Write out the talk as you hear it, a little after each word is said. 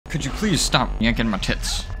Could you please stop yanking my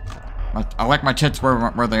tits? I like my tits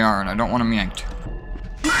where they are, and I don't want them yanked.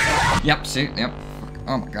 Yep, see? Yep.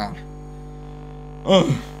 Oh my god.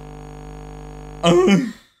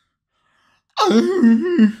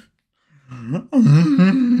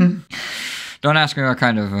 Don't ask me what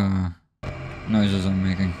kind of noises I'm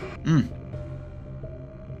making.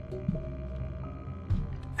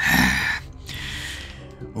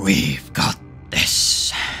 We've got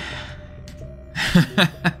this.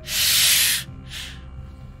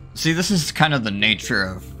 See, this is kind of the nature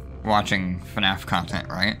of watching FNAF content,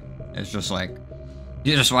 right? It's just like,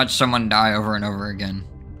 you just watch someone die over and over again.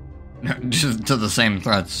 to the same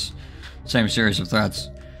threats. Same series of threats.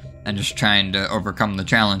 And just trying to overcome the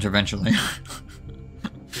challenge eventually.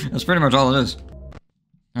 That's pretty much all it is.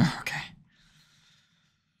 Okay.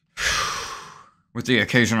 With the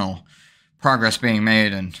occasional progress being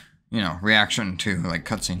made and, you know, reaction to, like,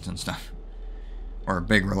 cutscenes and stuff. Or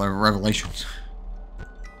big revelations.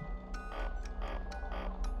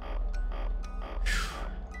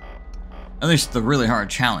 At least the really hard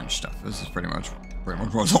challenge stuff. This is pretty much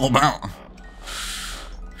what it's all about.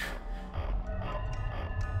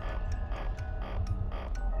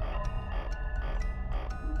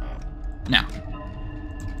 Now.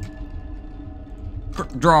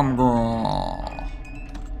 Drum roll.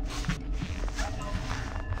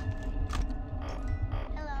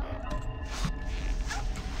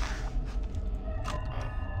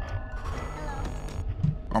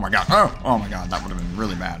 Oh my god. Oh my god, that would have been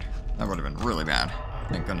really bad. That would have been really bad.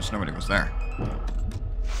 Thank goodness nobody was there.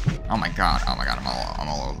 Oh my god, I'm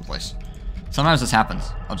all over the place. Sometimes this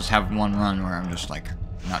happens. I'll just have one run where I'm just like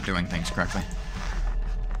not doing things correctly.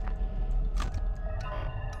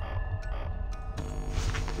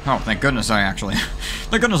 Oh, thank goodness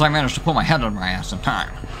thank goodness I managed to pull my head out of my ass in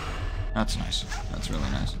time. That's nice. That's really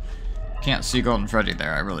nice. Can't see Golden Freddy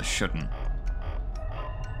there, I really shouldn't.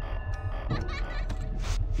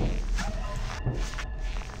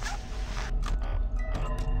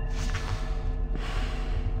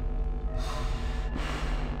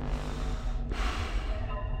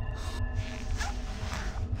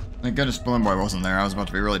 Thank goodness Balloon Boy wasn't there, I was about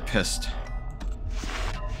to be really pissed.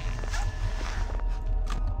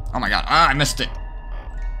 Oh my god, I missed it!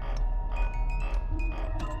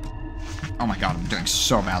 Oh my god, I'm doing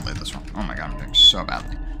so badly this one. Oh my god, I'm doing so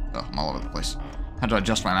badly. Ugh, I'm all over the place. How do I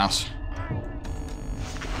adjust my mouse?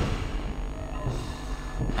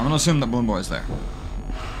 I'm gonna assume that Balloon Boy is there.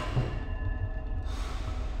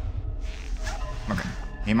 Okay,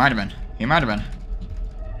 he might have been. He might have been.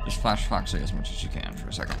 Just flash Foxy as much as you can for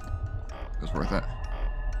a second. It was worth it.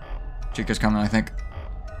 Chica's coming, I think.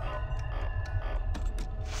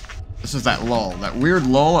 This is that lull. That weird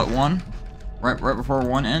lull at 1. Right before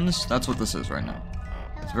 1 ends. That's what this is right now.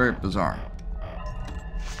 It's very bizarre.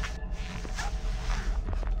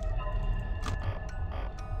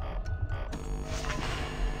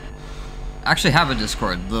 I actually have a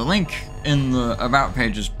Discord. The link in the About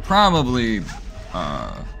page is probably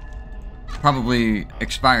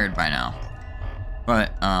expired by now.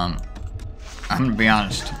 But, I'm gonna be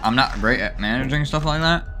honest. I'm not great at managing stuff like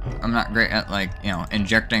that. I'm not great at, like, you know,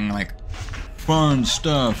 injecting, like, fun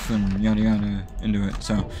stuff and yada yada into it,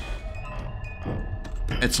 so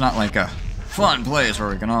it's not like a fun place where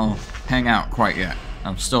we can all hang out quite yet.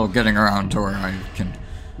 I'm still getting around to where I can,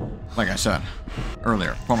 like I said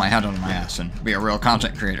earlier, pull my head out of my ass and be a real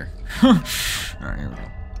content creator. Alright, here we go.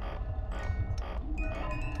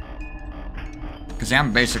 Because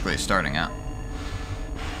I'm basically starting out.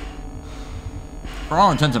 For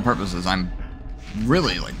all intents and purposes, I'm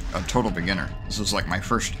really, like, a total beginner. This is like my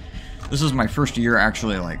first year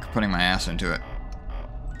actually, like, putting my ass into it.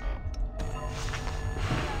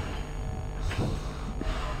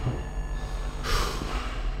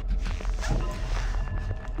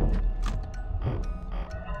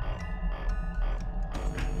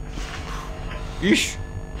 Yeesh.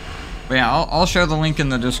 But yeah, I'll share the link in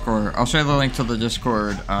the Discord. I'll share the link to the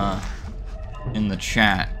Discord, in the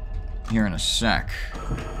chat here in a sec.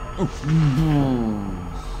 Oh.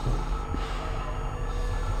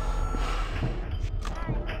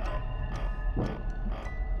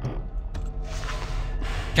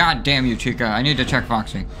 God damn you, Chica. I need to check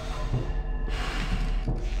Foxy.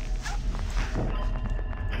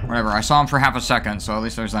 Whatever, I saw him for half a second, so at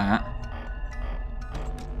least there's that.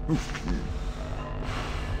 Ooh.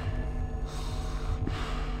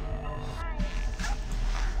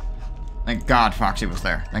 Thank God Foxy was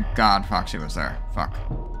there. Thank God Foxy was there. Fuck.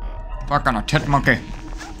 Fuck on a tit monkey.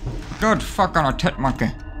 Good fuck on a tit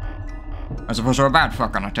monkey. As opposed to a bad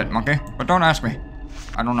fuck on a tit monkey. But don't ask me.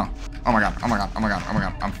 I don't know. Oh my god, oh my god, oh my god, oh my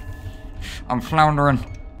god. I'm floundering.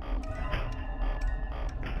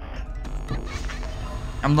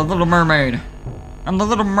 I'm the little mermaid. I'm the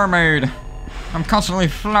little mermaid. I'm constantly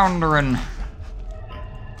floundering.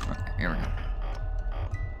 Here we go.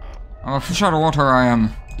 I'm a fish out of water, I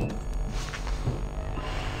am.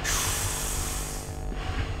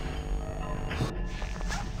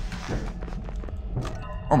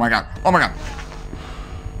 Oh my god. Oh my god.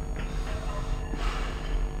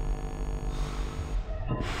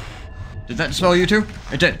 Did that spell you too?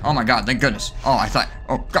 It did. Oh my god, thank goodness. Oh, I thought.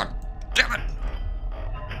 Oh god. Damn it.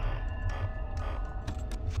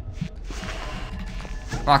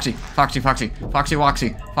 Foxy, Foxy, Foxy, Foxy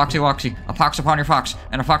Woxy, Foxy Woxy, a pox upon your fox,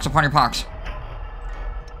 and a fox upon your pox.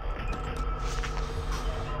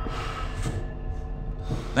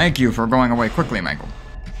 Thank you for going away quickly, Michael.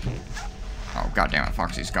 Oh, god damn it,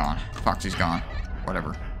 Foxy's gone. Foxy's gone.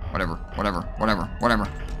 Whatever, whatever, whatever, whatever, whatever.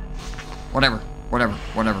 Whatever, whatever,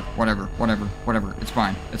 whatever, whatever, whatever, whatever. It's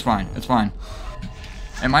fine, it's fine, it's fine.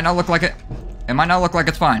 It might not look like it. It might not look like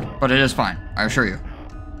it's fine, but it is fine, I assure you.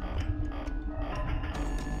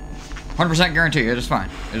 100% guarantee it is fine.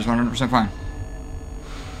 It is 100% fine.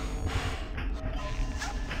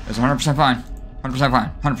 It's 100% fine. 100%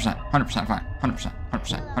 fine. 100%. 100% fine. 100%.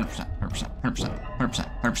 100%. 100%. 100%. 100%. 100%.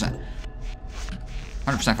 100%.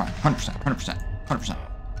 100% fine. 100%. 100%. 100%.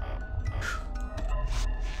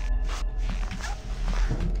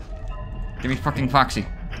 Give me fucking Foxy.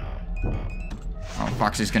 Oh,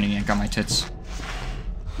 Foxy's gonna yank on my tits.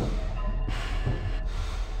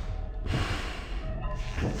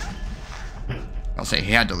 I'll say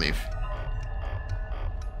he had to leave.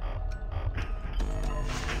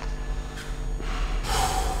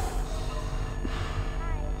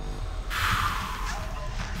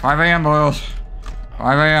 $5 a.m. boys.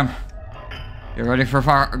 5 a.m. Get ready for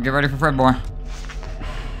Fred boy.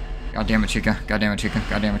 God damn it, Chica. God damn it, Chica.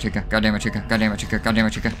 God damn it, Chica. God damn it, Chica. God damn it, Chica. God damn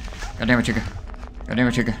it, Chica. God damn it, Chica. God damn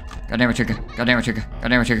it, Chica. God damn it, Chica. God damn it, Chica. God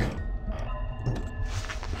damn it, Chica.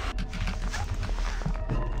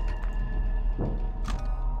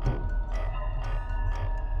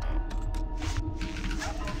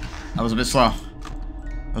 That was a bit slow.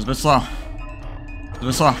 That was a bit slow. That was a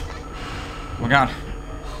bit slow. Oh my god.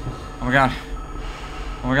 Oh my god.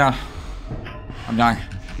 Oh my god. I'm dying.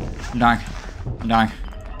 I'm dying. I'm dying.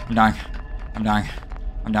 I'm dying. I'm dying.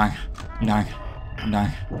 I'm dying. I'm dying. I'm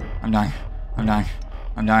dying. I'm dying. I'm dying.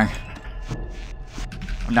 I'm dying.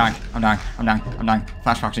 I'm dying. I'm dying. I'm dying. I'm dying.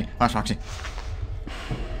 Flash Foxy. Flash Foxy.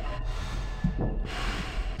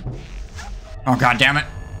 Oh god damn it.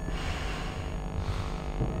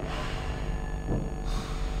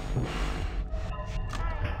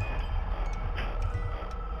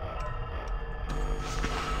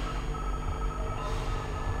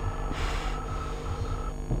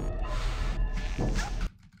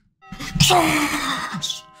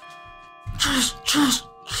 Yes! Yes!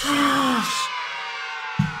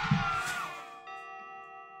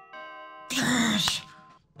 Yes!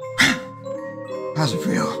 How's it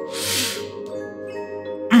feel?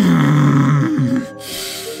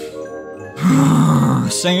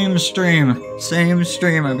 Same stream. Same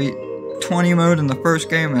stream. I beat 20 mode in the first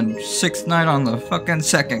game and 6th night on the fucking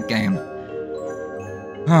second game.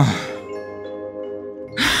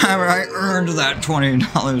 I earned that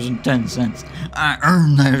 $20.10. I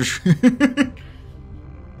earned that shit.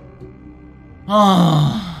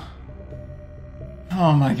 Oh.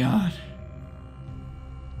 Oh my god.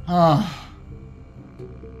 Oh.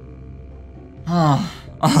 Oh.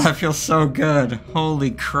 Oh, that feels so good.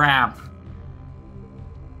 Holy crap.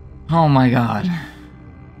 Oh my god.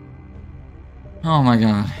 Oh my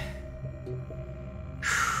god.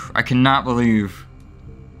 I cannot believe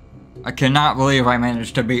I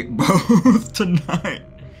managed to beat both tonight.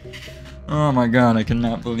 Oh my god, I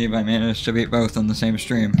cannot believe I managed to beat both on the same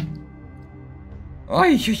stream.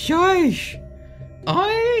 Oi, shush!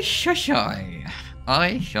 Oi, shush!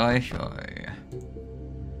 Oi, shush!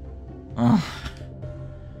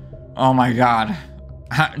 Oh my god.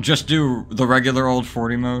 Just do the regular old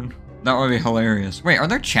 40 mode? That would be hilarious. Wait, are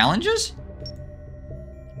there challenges?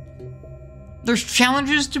 There's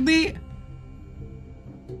challenges to beat?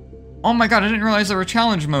 Oh my god, I didn't realize there were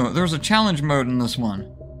challenge mode. There was a challenge mode in this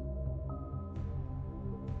one.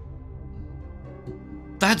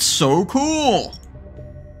 That's so cool!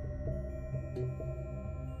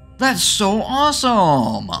 That's so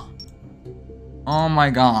awesome! Oh my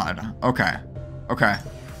god. Okay. Okay.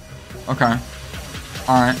 Okay.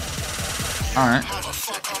 Alright. Alright.